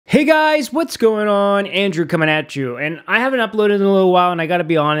Hey guys, what's going on? Andrew coming at you. And I haven't uploaded in a little while, and I gotta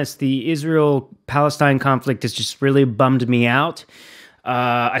be honest, the Israel-Palestine conflict has just really bummed me out.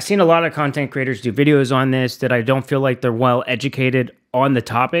 I've seen a lot of content creators do videos on this that I don't feel like they're well educated on the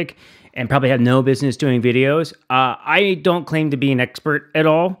topic and probably have no business doing videos. I don't claim to be an expert at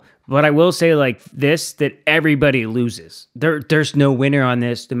all, but I will say like this, that everybody loses. There's no winner on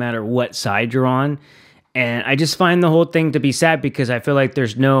this, no matter what side you're on. And I just find the whole thing to be sad because I feel like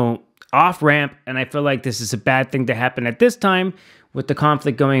there's no off-ramp, and I feel like this is a bad thing to happen at this time with the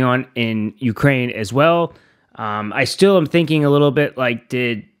conflict going on in Ukraine as well. I still am thinking a little bit like,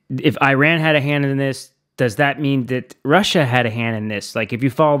 if Iran had a hand in this, does that mean that Russia had a hand in this? Like, if you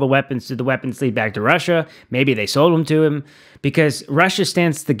follow the weapons, did the weapons lead back to Russia? Maybe they sold them to him, because Russia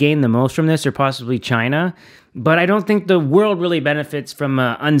stands to gain the most from this, or possibly China. But I don't think the world really benefits from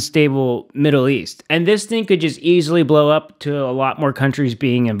an unstable Middle East. And this thing could just easily blow up to a lot more countries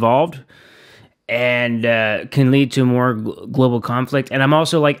being involved, and can lead to more global conflict. And I'm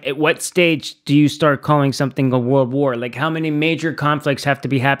also like, at what stage do you start calling something a world war? Like, how many major conflicts have to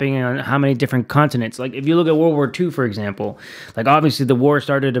be happening on how many different continents? Like, if you look at World War II, for example, like obviously the war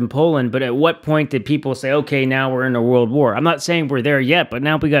started in Poland, but at what point did people say, okay, now we're in a world war? I'm not saying we're there yet, but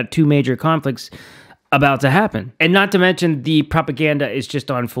now we got two major conflicts about to happen. And not to mention, the propaganda is just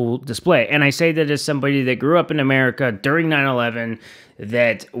on full display. And I say that as somebody that grew up in America during 9/11,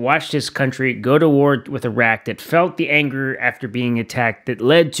 that watched his country go to war with Iraq, that felt the anger after being attacked, that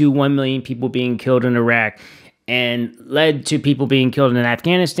led to 1 million people being killed in Iraq, and led to people being killed in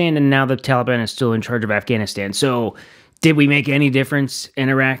Afghanistan, and now the Taliban is still in charge of Afghanistan. So did we make any difference in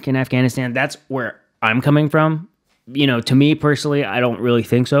Iraq and Afghanistan? That's where I'm coming from. You know, to me personally, I don't really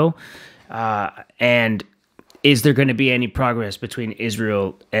think so. And is there going to be any progress between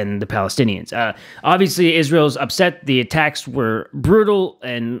Israel and the Palestinians? Obviously, Israel's upset. The attacks were brutal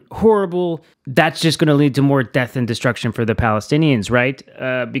and horrible. That's just going to lead to more death and destruction for the Palestinians, right?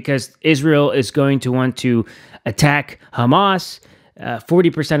 Because Israel is going to want to attack Hamas.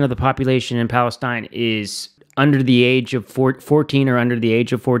 40% of the population in Palestine is under the age of 14 or under the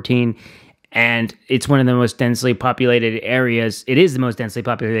age of 14. And it's one of the most densely populated areas. It is the most densely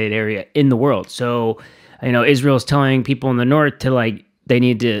populated area in the world. So, you know, Israel's telling people in the north to, like, they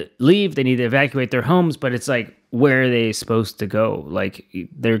need to leave, they need to evacuate their homes, but it's like, where are they supposed to go? Like,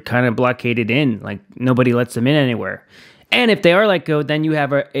 they're kind of blockaded in, like, nobody lets them in anywhere. And if they are let go, then you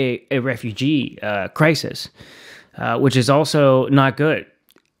have a refugee crisis, which is also not good.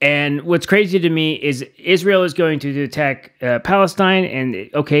 And what's crazy to me is Israel is going to attack Palestine, and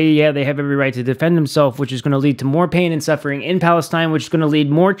okay, yeah, they have every right to defend themselves, which is going to lead to more pain and suffering in Palestine, which is going to lead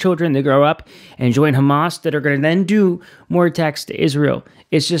more children to grow up and join Hamas, that are going to then do more attacks to Israel.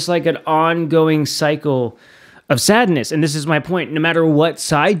 It's just like an ongoing cycle of sadness. And this is my point. No matter what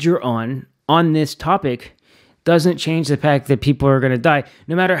side you're on this topic, doesn't change the fact that people are going to die.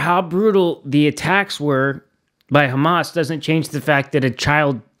 No matter how brutal the attacks were by Hamas, doesn't change the fact that a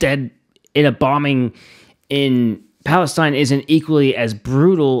child dead in a bombing in Palestine isn't equally as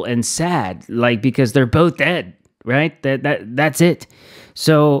brutal and sad, like, because they're both dead, right? That's it.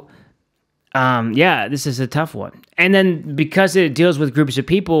 So, yeah, this is a tough one. And then because it deals with groups of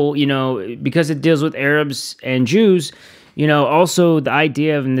people, you know, because it deals with Arabs and Jews, you know, also the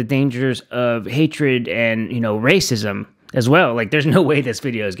idea of and the dangers of hatred and, you know, racism as well. Like, there's no way this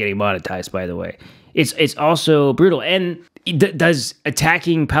video is getting monetized, by the way. It's also brutal. And does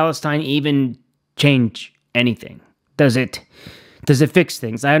attacking Palestine even change anything? Does it fix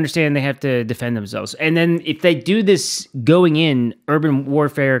things? I understand they have to defend themselves. And then if they do this going in urban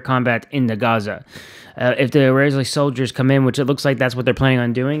warfare combat into Gaza, if the Israeli soldiers come in, which it looks like that's what they're planning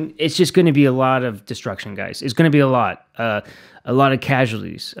on doing, it's just going to be a lot of destruction, guys. It's going to be a lot of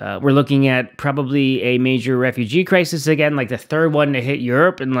casualties. We're looking at probably a major refugee crisis again, like the third one to hit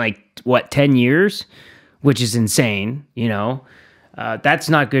Europe in, like, 10 years, which is insane, you know. That's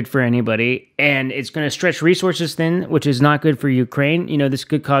not good for anybody, and it's going to stretch resources thin, which is not good for Ukraine. You know, this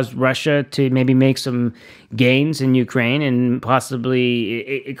could cause Russia to maybe make some gains in Ukraine, and possibly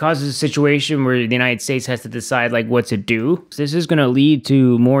it causes a situation where the United States has to decide, like, what to do. This is going to lead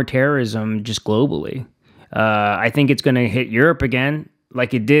to more terrorism just globally. I think it's going to hit Europe again,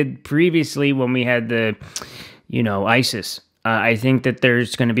 like it did previously when we had the, you know, ISIS. I think that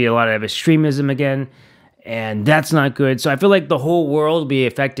there's going to be a lot of extremism again, and that's not good. So I feel like the whole world will be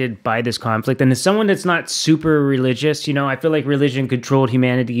affected by this conflict. And as someone that's not super religious, you know, I feel like religion controlled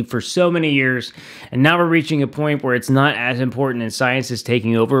humanity for so many years, and now we're reaching a point where it's not as important and science is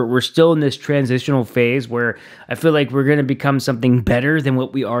taking over. We're still in this transitional phase where I feel like we're going to become something better than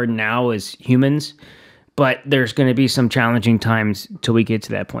what we are now as humans. but there's going to be some challenging times till we get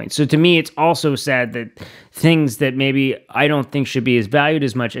to that point. So to me, it's also sad that things that maybe I don't think should be as valued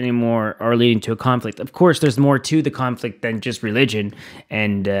as much anymore are leading to a conflict. Of course, there's more to the conflict than just religion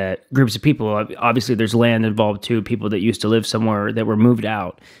and groups of people. Obviously, there's land involved too, people that used to live somewhere that were moved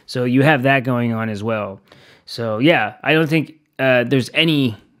out. So you have that going on as well. So yeah, I don't think there's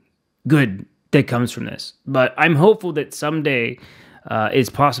any good that comes from this. But I'm hopeful that someday it's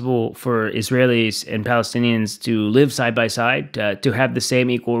possible for Israelis and Palestinians to live side by side, to have the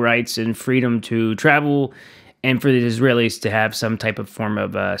same equal rights and freedom to travel, and for the Israelis to have some type of form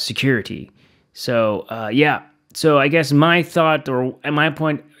of security. So, yeah. So I guess my thought or my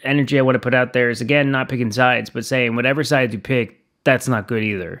point energy I want to put out there is, again, not picking sides, but saying whatever side you pick, that's not good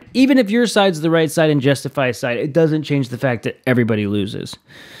either. Even if your side's the right side and justifies side, it doesn't change the fact that everybody loses.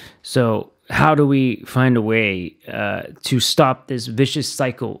 So how do we find a way to stop this vicious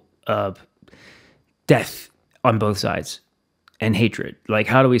cycle of death on both sides and hatred? Like,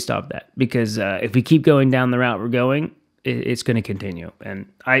 how do we stop that? Because if we keep going down the route we're going, it's going to continue. And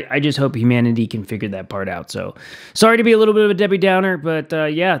I just hope humanity can figure that part out. So sorry to be a little bit of a Debbie Downer, but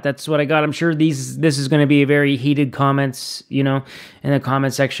yeah, that's what I got. I'm sure this is going to be a very heated comments, in the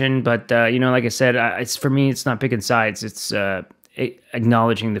comment section. But, like I said, it's for me, it's not picking sides. It's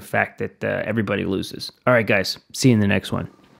acknowledging the fact that everybody loses. All right, guys, see you in the next one.